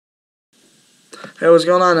Hey, what's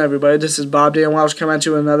going on, everybody? This is Bob Dan Welsh coming at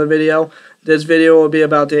you with another video. This video will be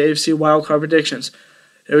about the AFC wildcard predictions.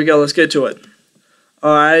 Here we go. Let's get to it.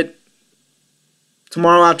 Alright.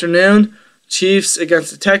 Tomorrow afternoon, Chiefs against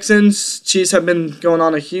the Texans. Chiefs have been going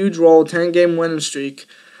on a huge roll, 10-game winning streak.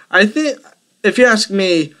 I think, if you ask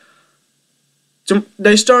me,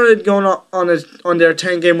 they started going on their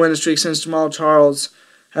 10-game winning streak since Jamal Charles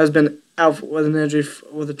has been out with an injury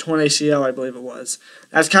with a torn ACL, I believe it was.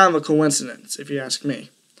 That's kind of a coincidence, if you ask me.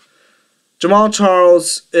 Jamal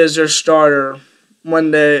Charles is their starter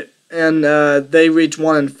when they reach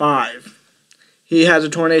 1-5. He has a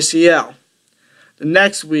torn ACL. The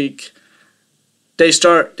next week, they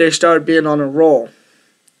start being on a roll,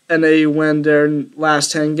 and they win their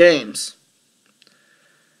last 10 games.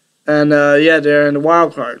 And they're in the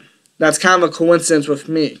wild card. That's kind of a coincidence with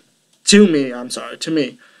me. To me.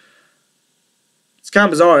 It's kind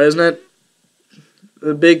of bizarre, isn't it?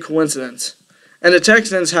 A big coincidence. And the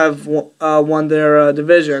Texans have won their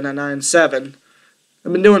division at 9-7.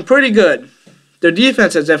 They've been doing pretty good. Their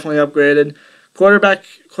defense has definitely upgraded.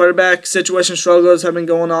 Quarterback situation struggles have been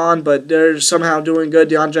going on, but they're somehow doing good.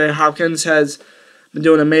 DeAndre Hopkins has been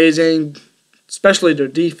doing amazing, especially their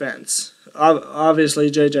defense. Obviously,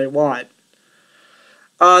 J.J. Watt.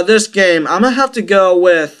 This game, I'm going to have to go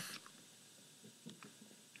with...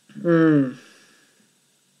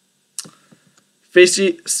 Face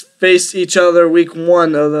each other week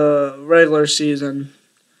 1 of the regular season.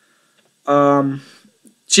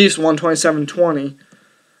 Chiefs won 27-20.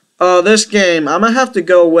 This game, I'm going to have to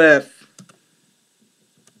go with...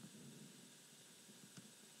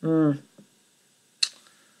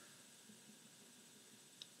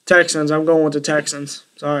 Texans. I'm going with the Texans.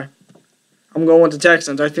 Sorry. I'm going with the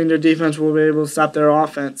Texans. I think their defense will be able to stop their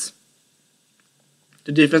offense.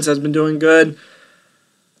 The defense has been doing good.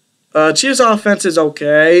 Chiefs' offense is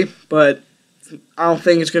okay, but I don't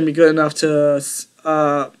think it's going to be good enough to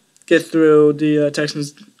get through the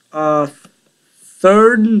Texans'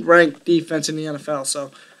 third-ranked defense in the NFL.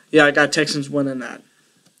 So, yeah, I got Texans winning that.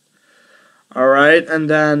 All right, and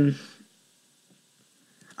then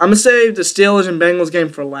I'm going to save the Steelers and Bengals game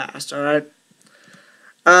for last, all right?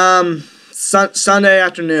 Sunday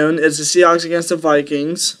afternoon is the Seahawks against the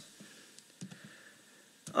Vikings.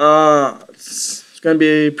 It's going to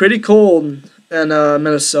be pretty cold in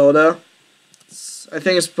Minnesota. I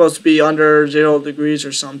think it's supposed to be under 0 degrees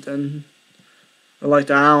or something. Or like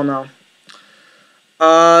that, I don't know.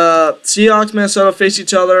 Seahawks, Minnesota face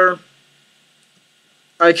each other.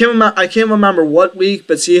 I can't remember what week,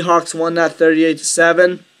 but Seahawks won that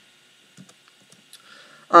 38-7.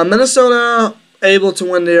 Minnesota able to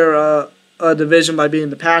win their division by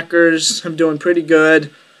beating the Packers. I'm doing pretty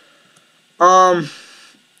good.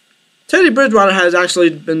 Teddy Bridgewater has actually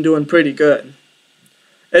been doing pretty good.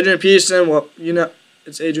 Adrian Peterson, well, you know,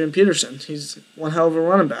 it's Adrian Peterson. He's one hell of a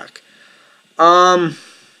running back.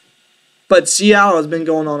 But Seattle has been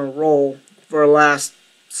going on a roll for the last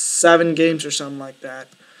 7 games or something like that.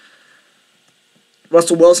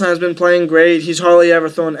 Russell Wilson has been playing great. He's hardly ever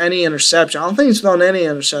thrown any interception. I don't think he's thrown any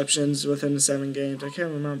interceptions within the 7 games. I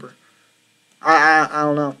can't remember. I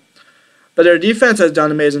don't know. But their defense has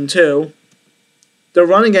done amazing too. The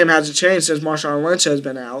running game hasn't changed since Marshawn Lynch has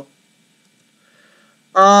been out.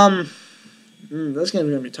 This game's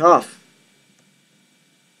going to be tough.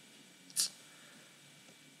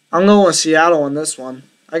 I'm going with Seattle on this one.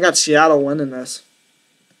 I got Seattle winning this.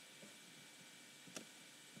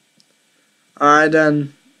 Alright,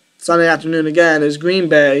 then Sunday afternoon again is Green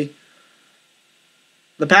Bay,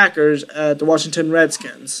 the Packers, at the Washington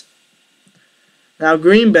Redskins. Now,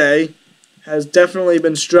 Green Bay has definitely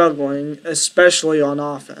been struggling, especially on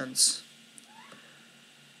offense.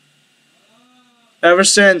 Ever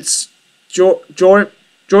since Jordy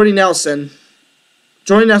Nelson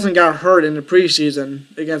got hurt in the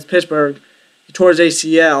preseason against Pittsburgh, he tore his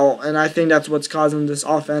ACL, and I think that's what's causing this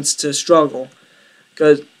offense to struggle.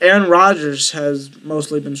 Because Aaron Rodgers has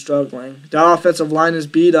mostly been struggling. The offensive line is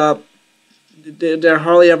beat up. They're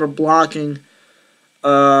hardly ever blocking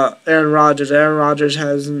Aaron Rodgers. Aaron Rodgers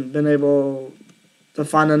hasn't been able to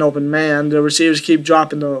find an open man. The receivers keep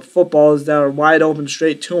dropping the footballs that are wide open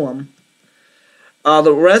straight to him.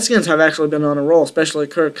 The Redskins have actually been on a roll, especially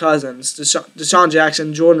Kirk Cousins, Deshaun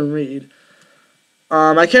Jackson, Jordan Reed.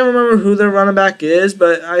 I can't remember who their running back is,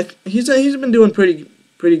 but he's been doing pretty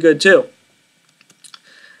good too.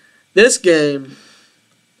 This game,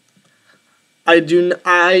 I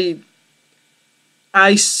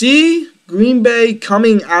see Green Bay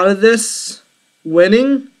coming out of this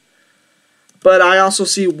winning, but I also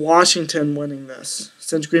see Washington winning this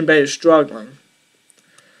since Green Bay is struggling.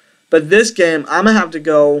 But this game, I'm gonna have to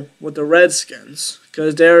go with the Redskins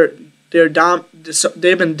because they've been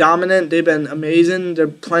dominant. They've been amazing. They're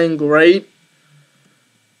playing great,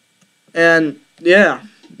 and yeah,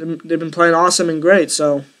 they've been playing awesome and great.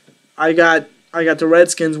 So I got the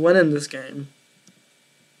Redskins winning this game.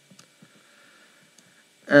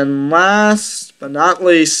 And last but not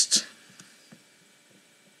least,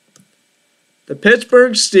 the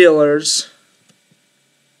Pittsburgh Steelers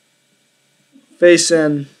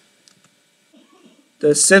facing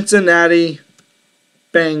the Cincinnati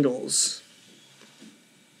Bengals.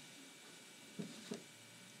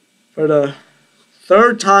 For the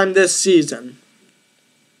third time this season,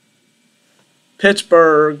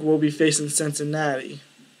 Pittsburgh will be facing Cincinnati.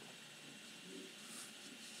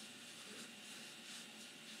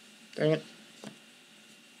 Dang it.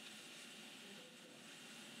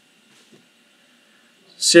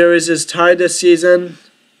 Series is tied this season.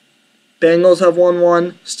 Bengals have won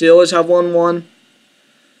one. Steelers have won one.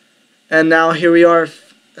 And now here we are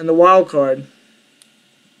in the wild card.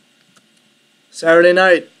 Saturday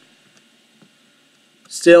night.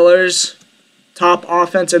 Steelers, top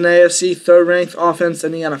offense in the AFC, third-ranked offense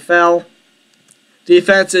in the NFL.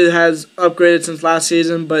 Defense has upgraded since last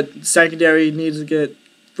season, but secondary needs to get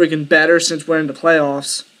freaking better since we're in the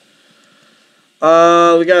playoffs.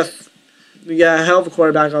 We got a hell of a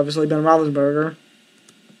quarterback, obviously, Ben Roethlisberger.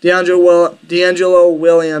 D'Angelo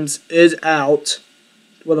Williams is out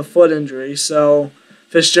with a foot injury, so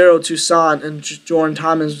Fitzgerald, Toussaint, and Jordan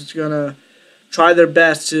Thomas are going to try their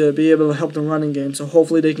best to be able to help the running game, so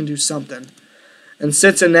hopefully they can do something. And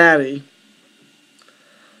Cincinnati,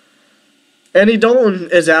 Andy Dalton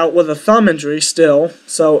is out with a thumb injury still,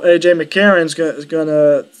 so A.J. McCarron's going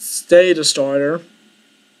to stay the starter.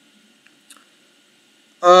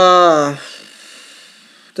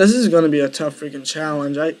 This is going to be a tough freaking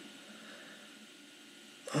challenge.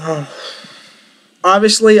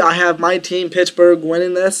 Obviously, I have my team, Pittsburgh,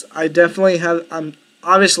 winning this. I definitely have. I'm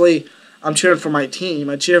cheering for my team.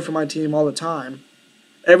 I cheer for my team all the time.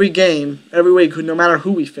 Every game, every week, no matter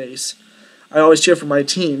who we face, I always cheer for my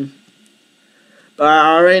team. But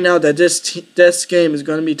I already know that this game is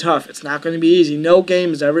going to be tough. It's not going to be easy. No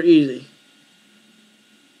game is ever easy.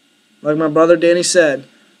 Like my brother Danny said,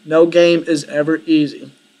 no game is ever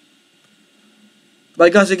easy.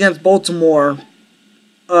 Like us against Baltimore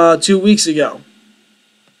 2 weeks ago.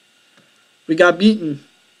 We got beaten.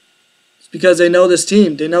 It's because they know this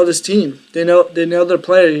team. They know this team. They know their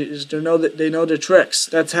players. They know their tricks.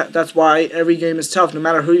 That's why every game is tough, no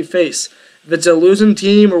matter who you face. If it's a losing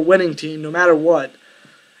team or winning team, no matter what,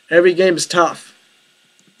 every game is tough.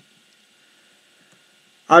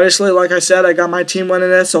 Obviously, like I said, I got my team winning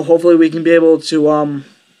this, so hopefully we can be able to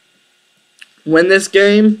win this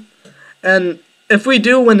game. And if we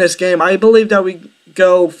do win this game, I believe that we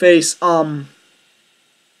go face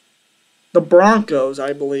the Broncos,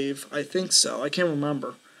 I believe. I think so. I can't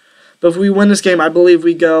remember. But if we win this game, I believe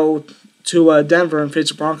we go to Denver and face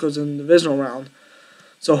the Broncos in the divisional round.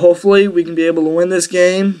 So hopefully we can be able to win this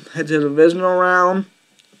game, head to the divisional round.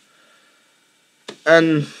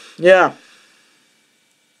 And yeah,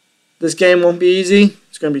 this game won't be easy.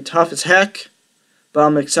 It's going to be tough as heck, but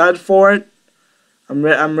I'm excited for it. I'm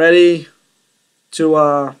ready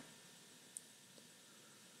to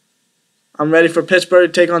I'm ready for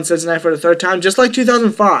Pittsburgh to take on Cincinnati for the third time, just like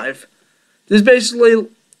 2005. This is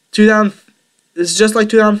just like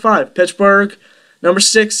 2005. Pittsburgh, number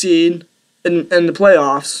 6 seed in the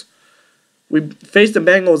playoffs. We faced the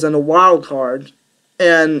Bengals in the wild card,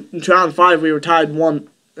 and in 2005 we were tied in the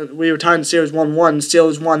series 1-1.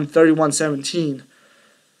 Steelers won 31-17,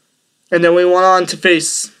 and then we went on to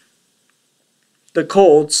face the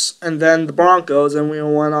Colts and then the Broncos, and we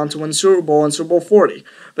went on to win Super Bowl and Super Bowl 40.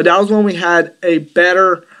 But that was when we had a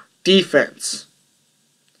better defense.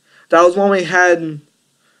 That was when we had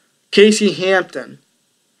Casey Hampton,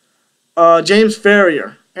 James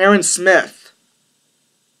Ferrier, Aaron Smith,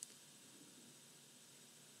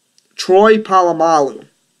 Troy Polamalu.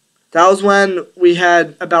 That was when we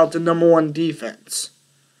had about the number 1 defense.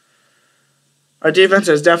 Our defense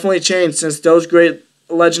has definitely changed since those great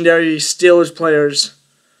legendary Steelers players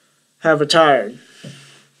have retired.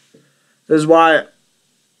 This is why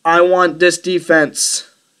I want this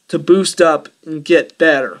defense to boost up and get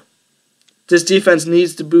better. This defense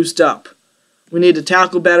needs to boost up. We need to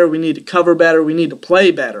tackle better. We need to cover better. We need to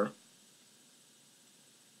play better.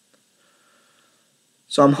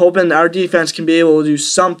 So I'm hoping our defense can be able to do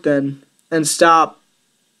something and stop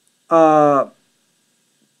the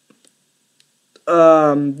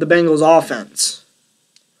Bengals' offense.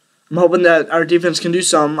 I'm hoping that our defense can do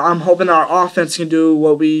something. I'm hoping our offense can do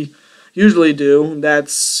what we usually do.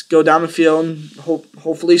 That's go down the field and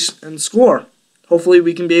hopefully and score. Hopefully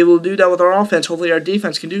we can be able to do that with our offense. Hopefully our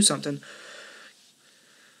defense can do something.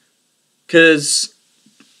 Because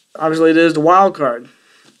obviously it is the wild card.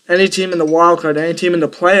 Any team in the wild card, any team in the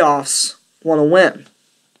playoffs want to win.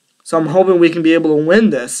 So I'm hoping we can be able to win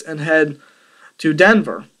this and head to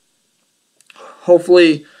Denver.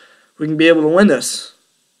 Hopefully we can be able to win this.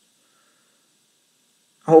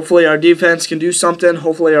 Hopefully our defense can do something.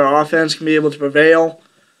 Hopefully our offense can be able to prevail.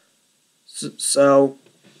 So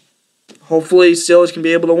hopefully Steelers can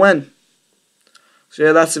be able to win. So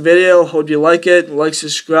yeah, that's the video. Hope you like it. Like,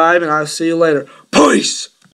 subscribe, and I'll see you later. Peace!